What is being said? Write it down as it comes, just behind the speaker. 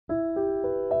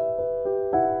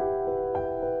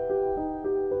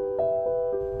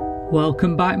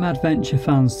Welcome back, my adventure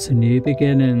fans, to New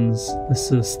Beginnings. This is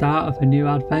the start of a new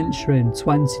adventure in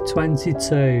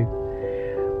 2022.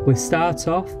 We start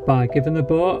off by giving the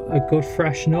boat a good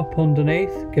freshen up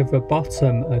underneath, give the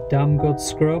bottom a damn good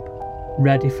scrub,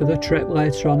 ready for the trip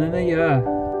later on in the year.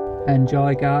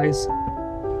 Enjoy, guys.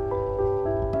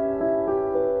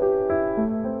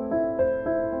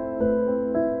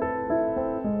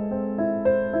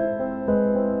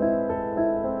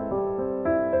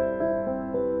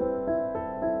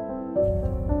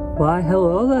 Why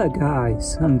hello there,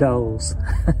 guys and dolls.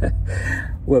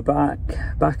 We're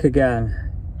back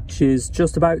again. She's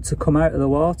just about to come out of the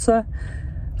water,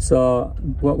 so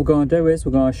what we're going to do is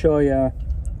we're going to show you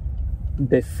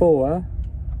before,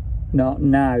 not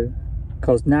now,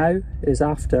 because now is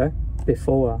after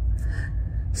before.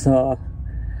 So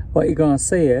what you're going to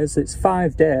see is it's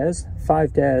 5 days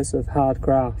of hard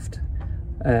graft.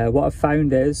 What I've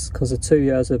found is, because of 2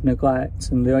 years of neglect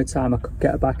and the only time I could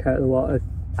get her back out of the water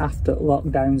after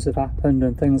lockdowns have happened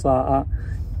and things like that,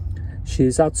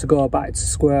 she's had to go back to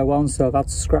square one. So I've had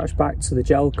to scratch back to the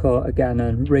gel coat again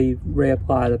and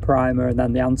reapply the primer and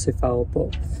then the antifoul.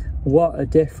 But what a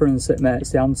difference it makes,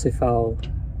 the antifoul.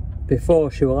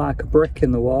 Before she was like a brick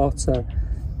in the water,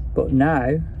 but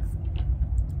now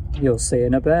you'll see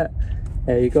in a bit.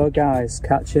 There you go, guys,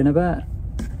 catch you in a bit.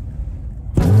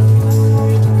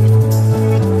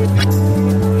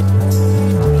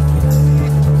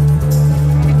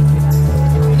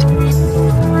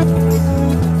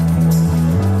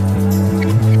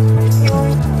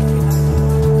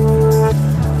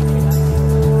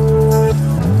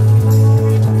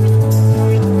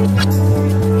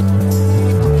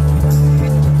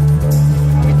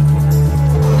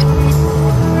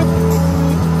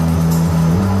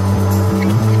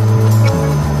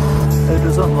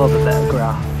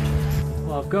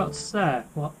 Got to say,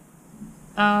 what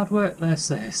hard work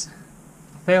this is.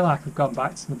 I feel like I've gone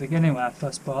back to the beginning when I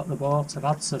first bought the boat. I've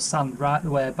had to sand right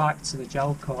the way back to the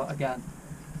gel coat again.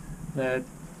 The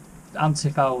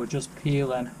antifoul were just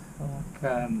peeling,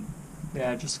 like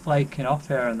yeah, just flaking off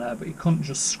here and there, but you couldn't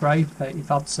just scrape it. You've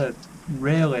had to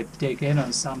really dig in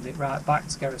and sand it right back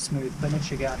to get a smooth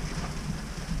finish again.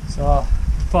 So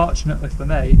fortunately for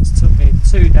me, it took me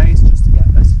 2 days just to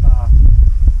get this far.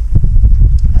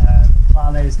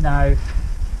 Plan is now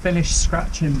finish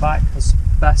scratching back as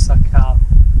best I can,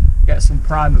 get some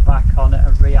primer back on it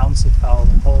and re-antifoul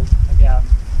the hull again,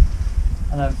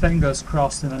 and then fingers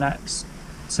crossed in the next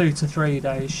 2 to 3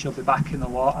 days she'll be back in the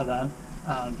water then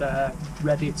and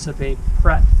ready to be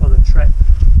prepped for the trip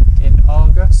in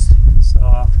August.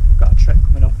 So we've got a trip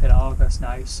coming up in August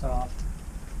now, so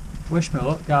wish me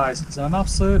luck, guys, because I'm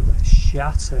absolutely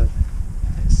shattered.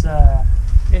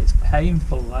 It's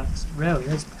painful, it really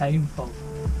is painful.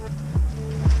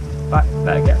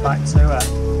 Better get back to it.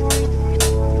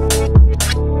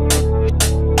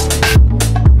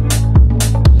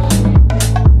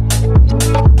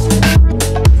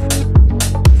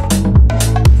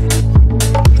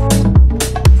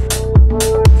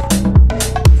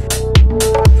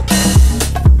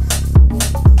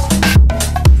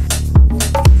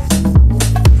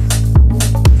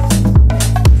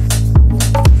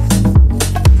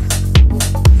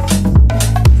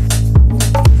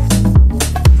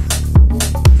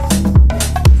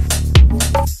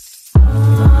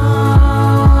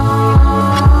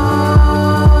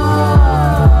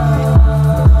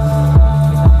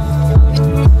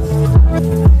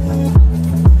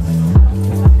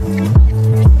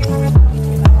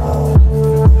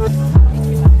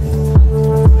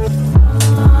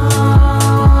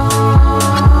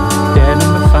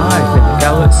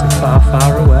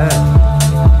 Far away.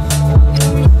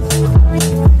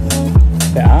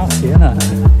 Bit arsey, isn't it?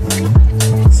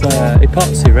 It's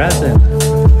epoxy resin.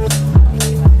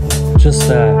 Just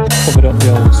covered up the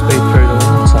old speed through the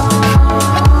water.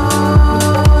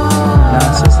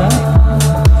 Nice as that.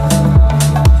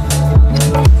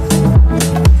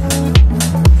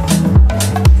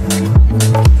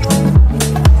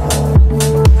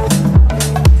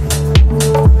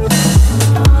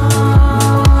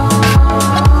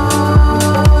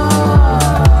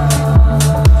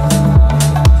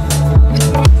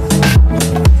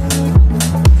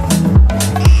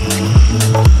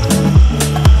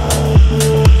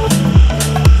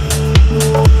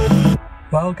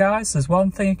 Well, guys, there's one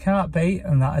thing you can't beat,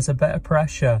 and that is a bit of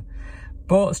pressure.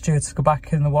 Boat's due to go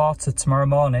back in the water tomorrow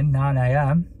morning, 9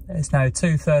 AM. It's now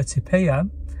 2:30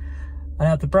 PM. I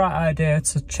had the bright idea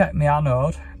to check my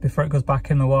anode before it goes back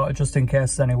in the water, just in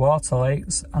case there's any water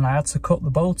leaks, and I had to cut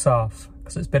the bolt off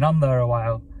because it's been on there a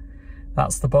while.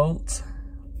 That's the bolt.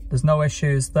 There's no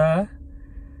issues there,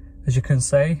 as you can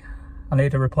see. I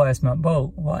need a replacement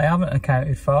bolt. What I haven't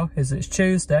accounted for is it's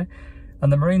Tuesday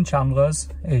and the Marine Chandler's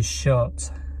is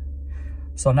shut.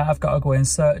 So now I've got to go in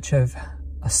search of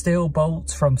a steel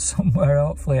bolt from somewhere.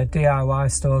 Hopefully a DIY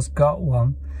store's got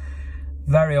one.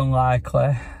 Very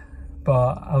unlikely,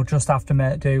 but I'll just have to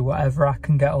make do whatever I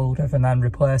can get hold of and then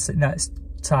replace it next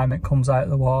time it comes out of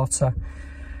the water.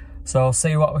 So I'll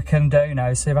see what we can do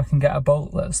now, see if I can get a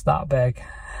bolt that's that big.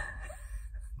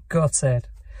 Gutted.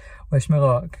 Wish me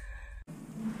luck.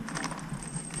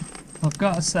 I've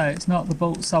got to say, it's not the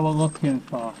bolts I were looking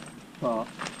for, but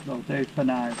they'll do for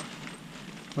now.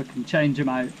 We can change them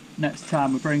out next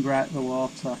time we bring her out of the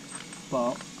water,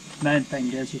 but main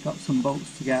thing is we've got some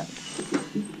bolts to get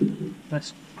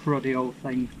this cruddy old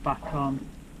thing back on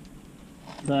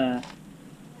there.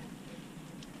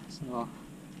 So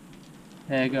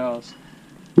here goes.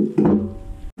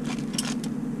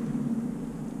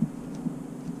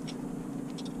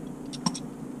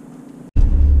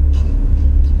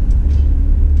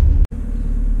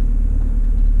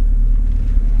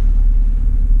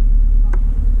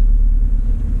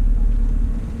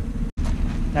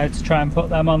 Now to try and put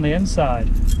them on the inside.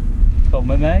 Come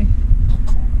with me.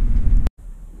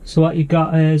 So what you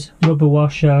got is rubber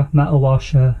washer, metal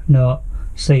washer, nut,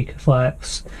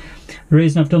 Sikaflex. The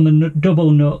reason I've done the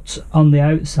double nut on the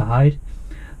outside,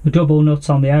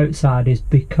 is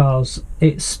because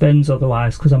it spins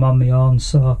otherwise because I'm on my own.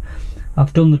 So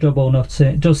I've done the double nut.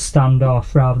 It does stand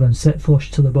off rather than sit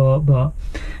flush to the boat, but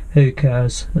who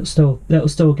cares? It'll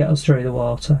still get us through the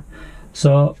water.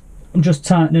 So I'm just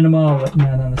tightening them all up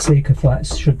now, and then the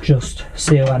Sikaflex should just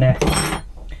seal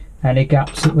any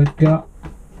gaps that we've got.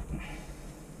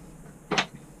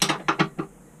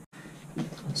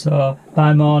 So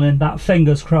by morning, that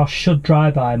fingers crossed should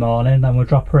dry by morning, then we'll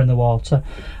drop her in the water.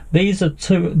 These are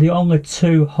the only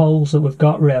two holes that we've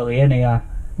got really in here.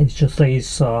 It's just these,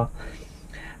 so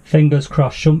fingers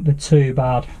crossed shouldn't be too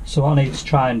bad. So what I need to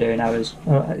try and do now is,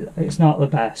 it's not the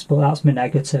best, but that's my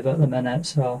negative at the minute,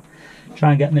 so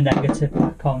try and get my negative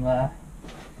back on there.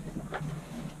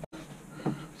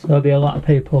 So there'll be a lot of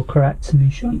people correcting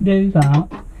me, shouldn't do that.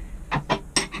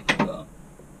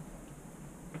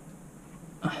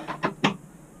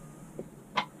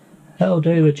 It'll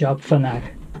do the job for now.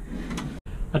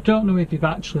 I don't know if you've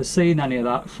actually seen any of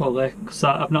that fully, because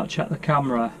I've not checked the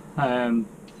camera.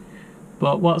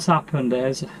 But what's happened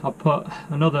is I put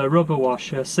another rubber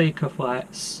washer,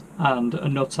 Sikaflex, and a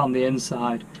nut on the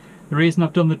inside. The reason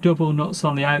I've done the double nuts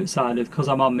on the outside is because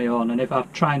I'm on my own, and if I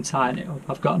try and tighten it up,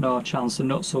 I've got no chance. The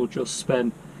nuts will just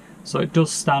spin. So it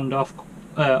does stand off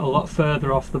a lot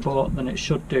further off the boat than it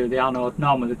should do. The anode,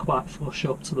 normally they're quite flush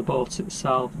up to the boat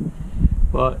itself,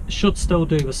 but it should still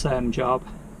do the same job.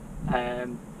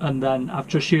 And then I've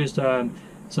just used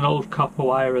it's an old copper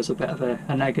wire as a bit of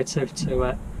a negative to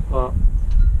it, but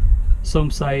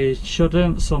some say you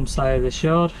shouldn't, some say they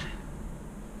should.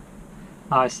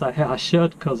 I say I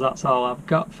should because that's all I've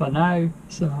got for now,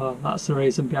 so that's the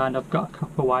reason behind I've got a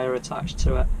copper wire attached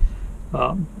to it.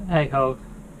 But hey ho,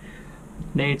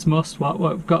 needs must. What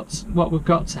we've got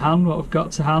to hand,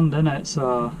 innit?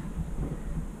 So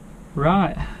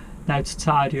right, now to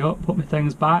tidy up, put my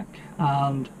things back,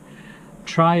 and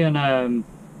try and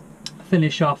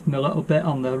finish off my little bit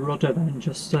on the rudder, then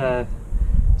just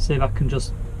see if I can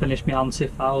just finish my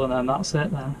anti-foul, and then that's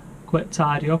it then. Quick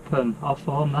tidy up and off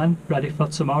home then, ready for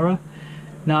tomorrow,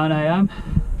 9 AM.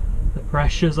 The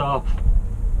pressure's off,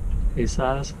 he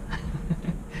says.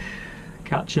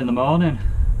 Catch you in the morning.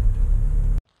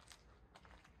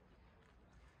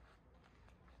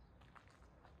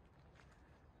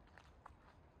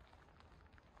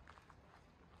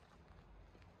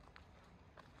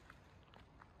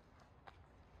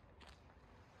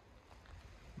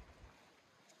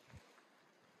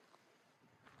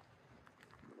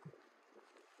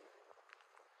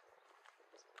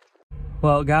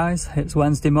 Well guys, it's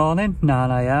Wednesday morning, 9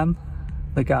 AM.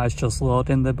 The guy's just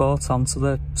loading the boat onto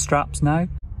the straps now,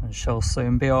 and she'll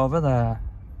soon be over there.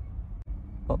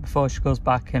 But before she goes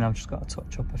back in, I've just got to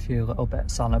touch up a few little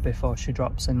bits on her before she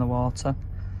drops in the water.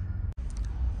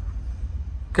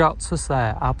 Got to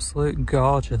say, absolute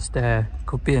gorgeous day.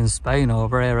 Could be in Spain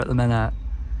over here at the minute.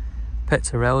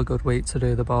 Picked a really good week to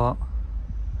do the boat.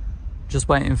 Just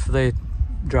waiting for the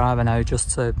driver now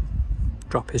just to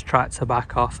drop his tractor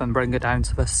back off and bring her down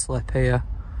to the slip here.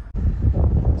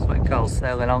 That's what we call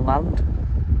sailing on land.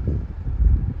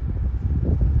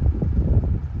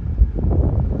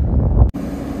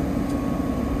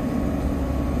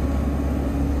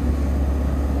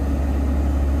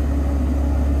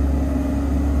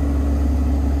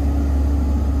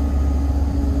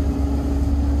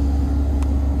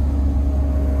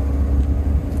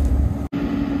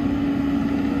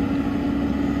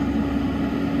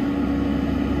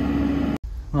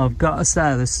 I've got to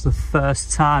say, this is the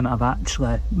first time I've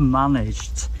actually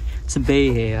managed to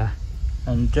be here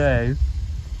and do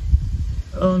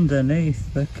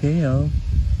underneath the keel.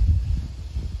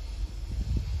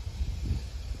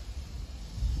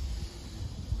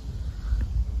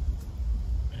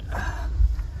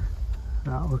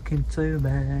 Not looking too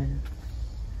bad.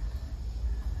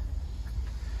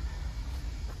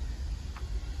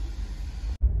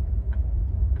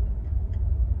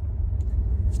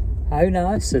 How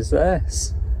nice is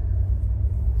this?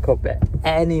 Could be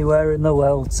anywhere in the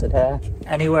world today.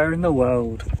 Anywhere in the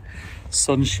world.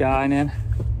 Sun shining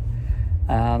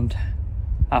and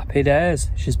happy days.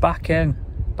 She's back in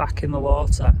the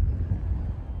water.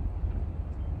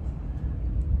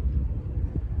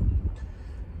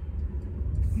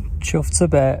 Chuffed to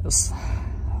bits.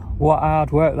 What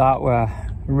hard work that were.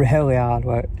 Really hard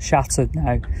work. Shattered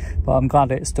now, but I'm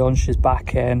glad it's done. She's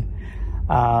back in,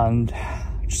 and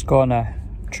just gonna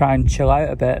try and chill out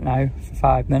a bit now for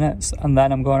 5 minutes, and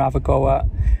then I'm going to have a go at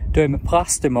doing my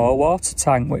Plastimo water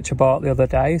tank, which I bought the other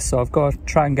day. So I've got to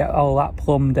try and get all that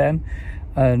plumbed in,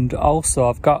 and also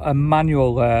I've got a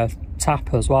manual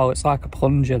tap as well. It's like a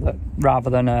plunger that rather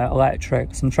than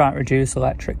electric, so I'm trying to reduce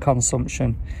electric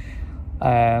consumption.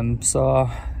 So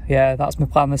yeah, that's my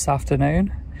plan this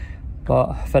afternoon,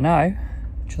 but for now,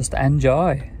 just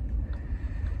enjoy.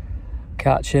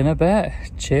 Catch you in a bit.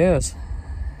 Cheers.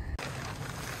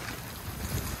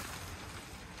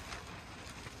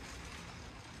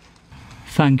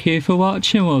 Thank you for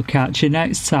watching. We'll catch you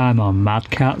next time on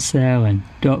Madcat Sailing.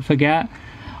 Don't forget,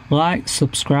 like,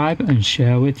 subscribe and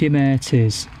share with your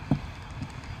mateys.